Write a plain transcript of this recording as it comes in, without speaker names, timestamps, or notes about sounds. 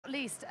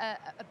least.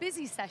 A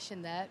busy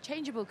session there,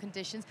 changeable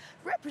conditions.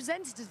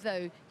 Representative,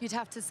 though, you'd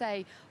have to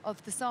say,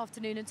 of this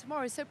afternoon and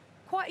tomorrow. So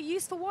quite a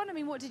useful one. I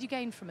mean, what did you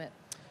gain from it?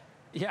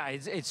 Yeah,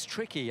 it's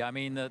tricky. I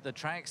mean, the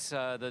tracks,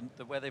 where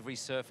they've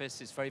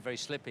resurfaced, it's very, very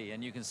slippy.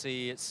 And you can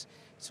see it's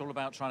all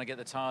about trying to get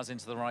the tyres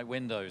into the right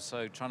window.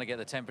 So trying to get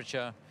the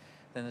temperature,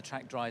 then the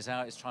track dries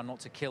out. It's trying not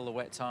to kill the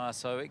wet tyre.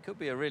 So it could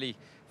be a really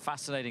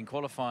fascinating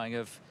qualifying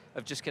of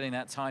just getting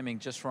that timing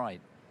just right.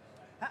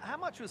 How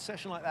much of a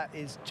session like that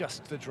is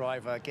just the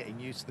driver getting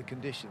used to the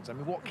conditions? I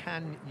mean, what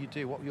can you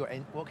do?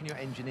 What can your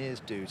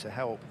engineers do to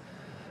help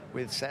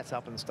with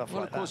setup and stuff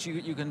like that? Well, of course,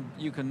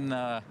 you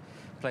can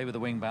play with the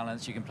wing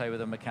balance, you can play with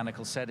the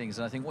mechanical settings,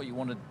 and I think what you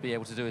want to be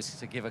able to do is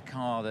to give a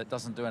car that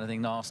doesn't do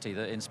anything nasty,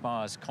 that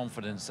inspires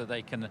confidence, that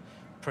they can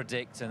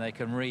predict and they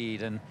can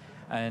read, and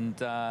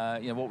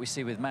you know, what we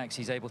see with Max,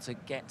 he's able to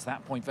get to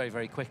that point very,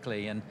 very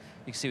quickly, and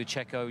you can see with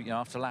Checo, you know,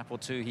 after a lap or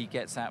two, he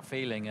gets that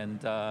feeling, and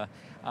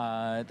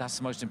that's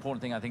the most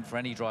important thing, I think, for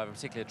any driver,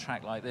 particularly a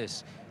track like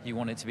this. You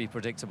want it to be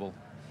predictable.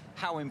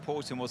 How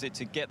important was it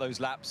to get those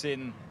laps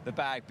in the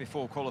bag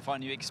before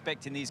qualifying? Are you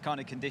expecting these kind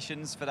of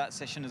conditions for that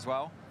session as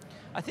well?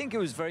 I think it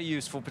was very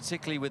useful,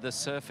 particularly with the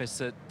surface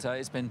that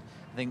it's been,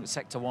 I think,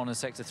 Sector 1 and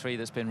Sector 3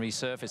 that's been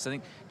resurfaced. I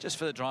think just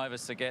for the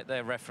drivers to get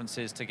their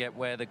references, to get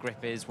where the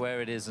grip is,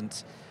 where it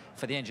isn't,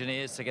 for the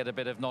engineers to get a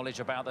bit of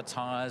knowledge about the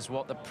tyres,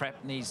 what the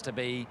prep needs to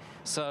be.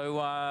 So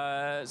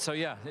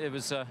yeah, it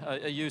was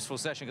a useful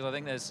session, because I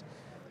think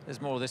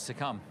there's more of this to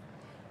come.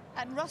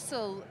 And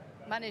Russell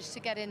managed to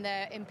get in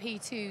there in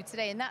P2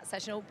 today in that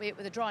session, albeit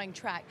with a drying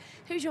track.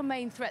 Who's your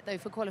main threat, though,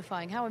 for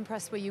qualifying? How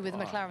impressed were you with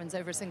the McLarens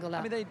over a single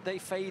lap? I mean, they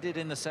faded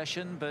in the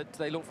session, but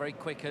they looked very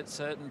quick at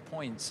certain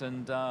points,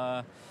 and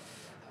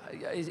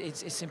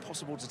it's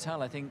impossible to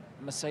tell. I think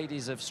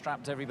Mercedes have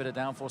strapped every bit of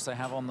downforce they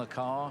have on the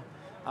car,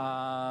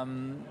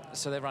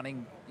 so they're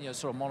running, you know,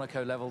 sort of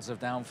Monaco levels of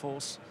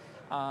downforce.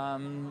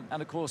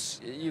 And of course,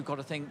 you've got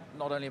to think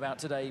not only about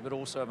today, but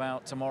also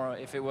about tomorrow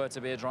if it were to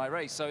be a dry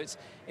race. So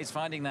it's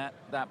finding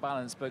that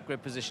balance, but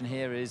grid position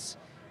here is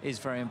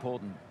very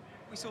important.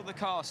 We saw the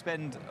car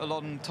spend a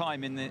long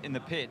time in the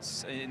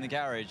pits, in the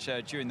garage,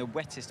 during the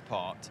wettest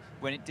part,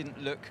 when it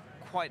didn't look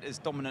quite as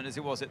dominant as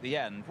it was at the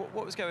end.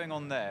 What was going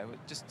on there?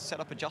 Just set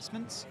up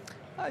adjustments?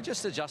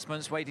 Just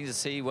adjustments, waiting to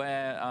see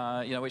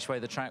where, you know, which way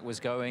the track was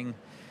going.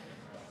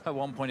 At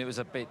one point, it was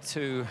a bit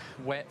too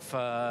wet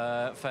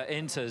for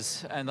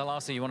inters, and the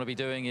last thing you want to be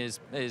doing is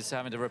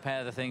having to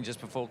repair the thing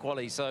just before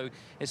quali. So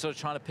it's sort of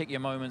trying to pick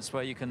your moments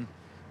where you can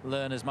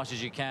learn as much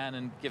as you can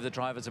and give the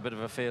drivers a bit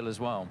of a feel as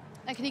well.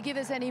 And can you give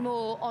us any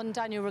more on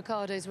Daniel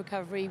Ricciardo's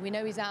recovery? We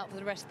know he's out for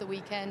the rest of the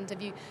weekend.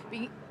 Have you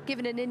been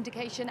given an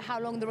indication how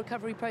long the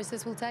recovery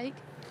process will take?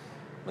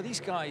 Well, these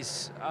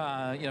guys,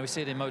 you know, we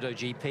see it in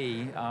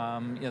MotoGP.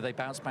 You know, they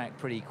bounce back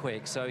pretty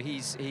quick. So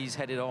he's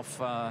headed off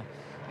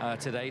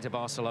today to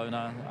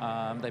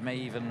Barcelona. They may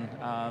even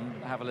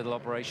have a little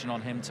operation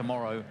on him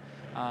tomorrow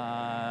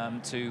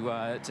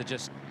to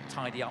just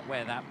tidy up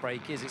where that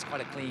brake is. It's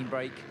quite a clean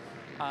brake.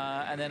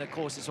 And then, of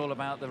course, it's all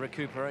about the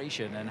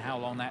recuperation and how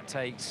long that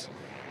takes.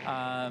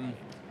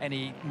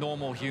 Any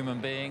normal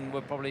human being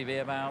would probably be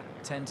about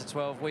 10 to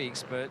 12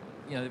 weeks, but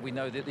you know, we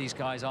know that these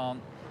guys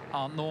aren't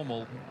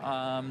normal.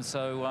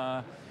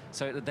 So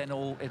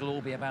it'll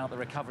all be about the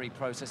recovery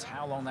process,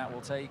 how long that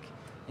will take.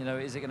 You know,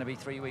 is it going to be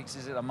 3 weeks?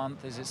 Is it a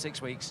month? Is it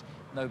 6 weeks?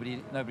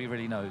 Nobody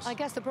really knows. I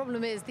guess the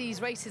problem is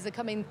these races are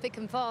coming thick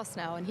and fast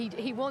now, and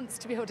he wants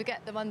to be able to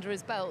get them under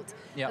his belt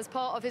as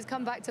part of his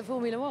comeback to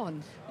Formula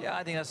One. Yeah,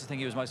 I think that's the thing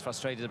he was most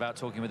frustrated about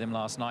talking with him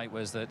last night,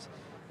 was that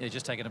he'd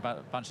just taken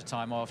a bunch of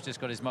time off,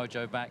 just got his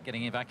mojo back,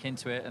 getting him back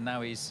into it, and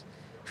now he's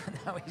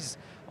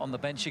on the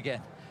bench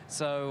again.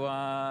 So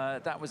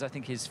that was, I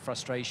think, his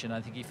frustration.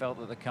 I think he felt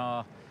that the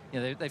car, you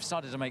know, they've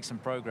started to make some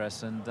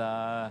progress, and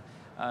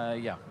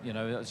yeah, you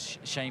know, it's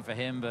a shame for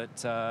him,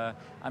 but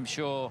I'm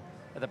sure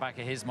at the back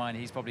of his mind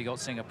he's probably got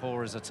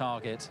Singapore as a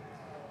target.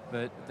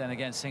 But then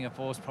again,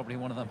 Singapore's probably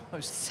one of the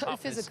most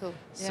toughest physical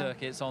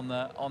circuits on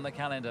the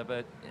calendar.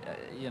 But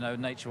you know,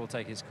 nature will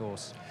take its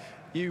course.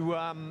 You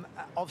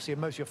obviously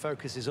most of your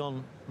focus is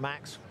on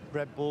Max,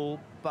 Red Bull,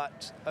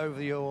 but out of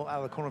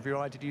the corner of your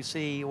eye, did you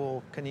see,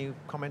 or can you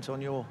comment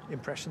on your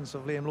impressions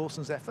of Liam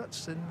Lawson's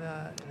efforts in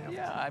the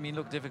Yeah, I mean,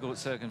 look, difficult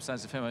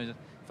circumstances for him. I mean,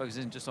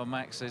 focusing just on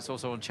Max, it's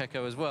also on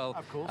Checo as well.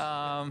 Of course.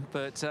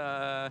 But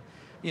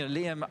you know,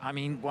 Liam, I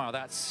mean, wow,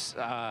 that's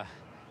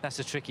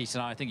a tricky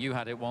scenario. I think you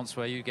had it once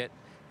where you get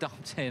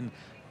dumped in,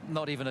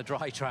 not even a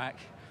dry track,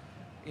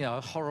 you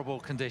know, horrible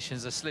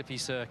conditions, a slippy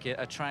circuit,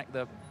 a track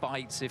that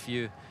bites if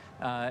you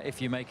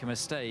make a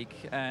mistake.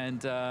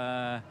 And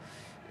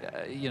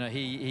you know,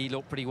 he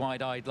looked pretty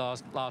wide-eyed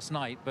last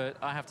night, but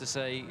I have to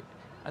say,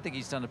 I think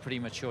he's done a pretty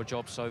mature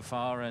job so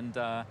far, and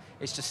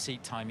it's just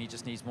seat time. He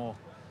just needs more,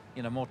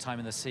 you know, more time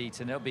in the seat,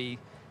 and it'll be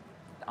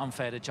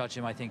unfair to judge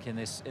him, I think, in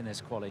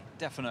this quali.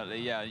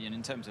 Definitely, yeah.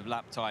 In terms of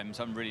lap times,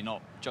 I'm really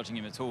not judging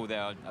him at all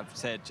there. I've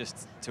said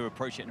just to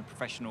approach it in a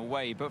professional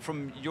way. But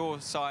from your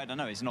side, I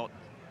know he's not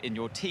in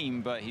your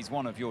team, but he's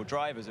one of your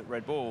drivers at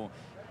Red Bull.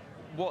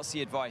 what's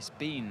the advice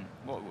been?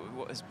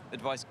 What has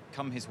advice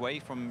come his way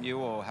from you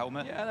or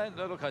Helmut? Yeah,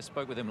 look, I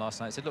spoke with him last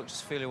night. I said, look,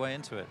 just feel your way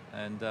into it,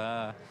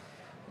 and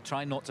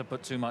try not to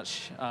put too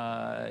much,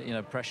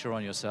 pressure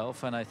on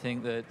yourself. And I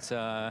think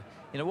that,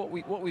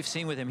 what we've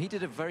seen with him, he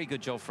did a very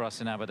good job for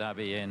us in Abu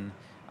Dhabi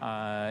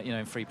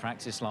in free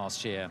practice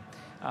last year.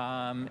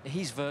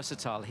 He's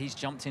versatile. He's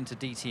jumped into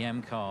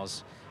DTM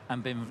cars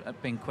and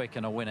been quick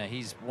and a winner.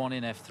 He's won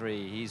in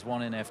F3. He's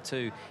won in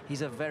F2.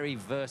 He's a very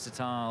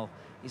versatile.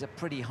 He's a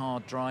pretty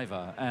hard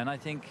driver, and I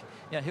think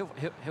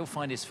he'll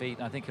find his feet.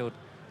 And I think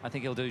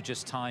he'll do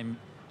just fine.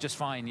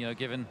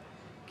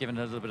 Given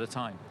a little bit of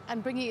time.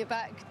 And bringing it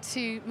back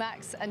to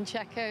Max and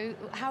Checo,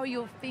 how are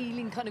you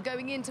feeling kind of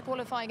going into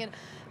qualifying? And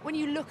when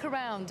you look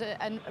around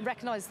and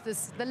recognise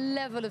the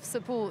level of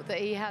support that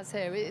he has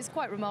here, it's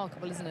quite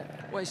remarkable, isn't it?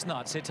 Well, it's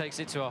nuts. It takes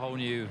it to a whole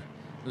new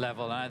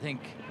level. And I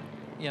think,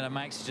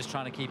 Max is just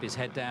trying to keep his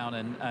head down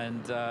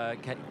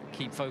and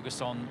keep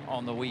focused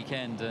on the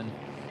weekend. And,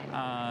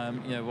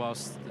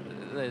 whilst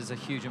there's a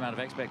huge amount of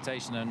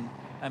expectation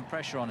and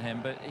pressure on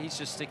him, but he's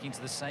just sticking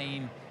to the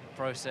same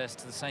process,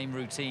 to the same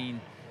routine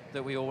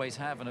that we always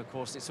have. And of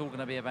course it's all going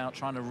to be about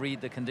trying to read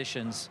the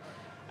conditions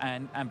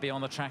and be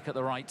on the track at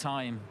the right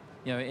time,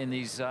 in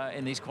these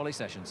quali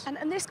sessions.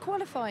 And this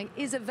qualifying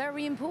is a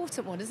very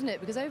important one, isn't it?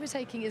 Because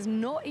overtaking is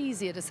not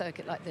easy at a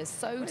circuit like this,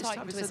 so tight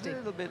and twisty. It's a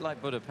little bit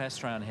like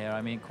Budapest around here.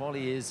 I mean,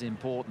 quali is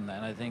important,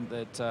 and I think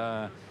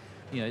that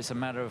it's a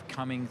matter of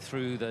coming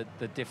through the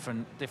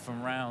different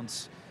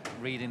rounds,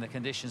 reading the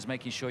conditions,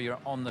 making sure you're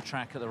on the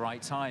track at the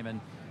right time.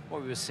 And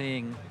what we were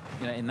seeing,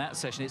 in that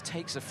session, it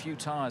takes a few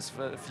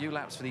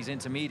laps for these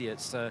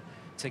intermediates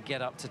to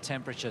get up to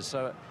temperature.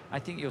 So I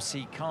think you'll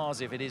see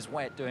cars, if it is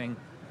wet, doing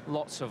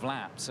lots of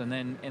laps, and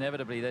then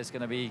inevitably there's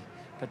going to be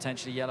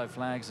potentially yellow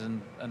flags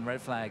and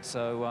red flags.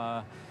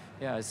 So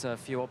it's a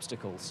few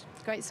obstacles.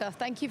 Great stuff.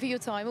 Thank you for your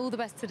time. All the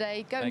best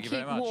today. Go and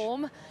keep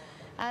warm.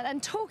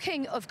 And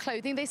talking of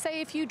clothing, they say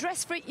if you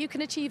dress for it, you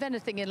can achieve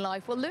anything in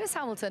life. Well, Lewis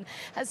Hamilton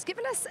has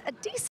given us a decent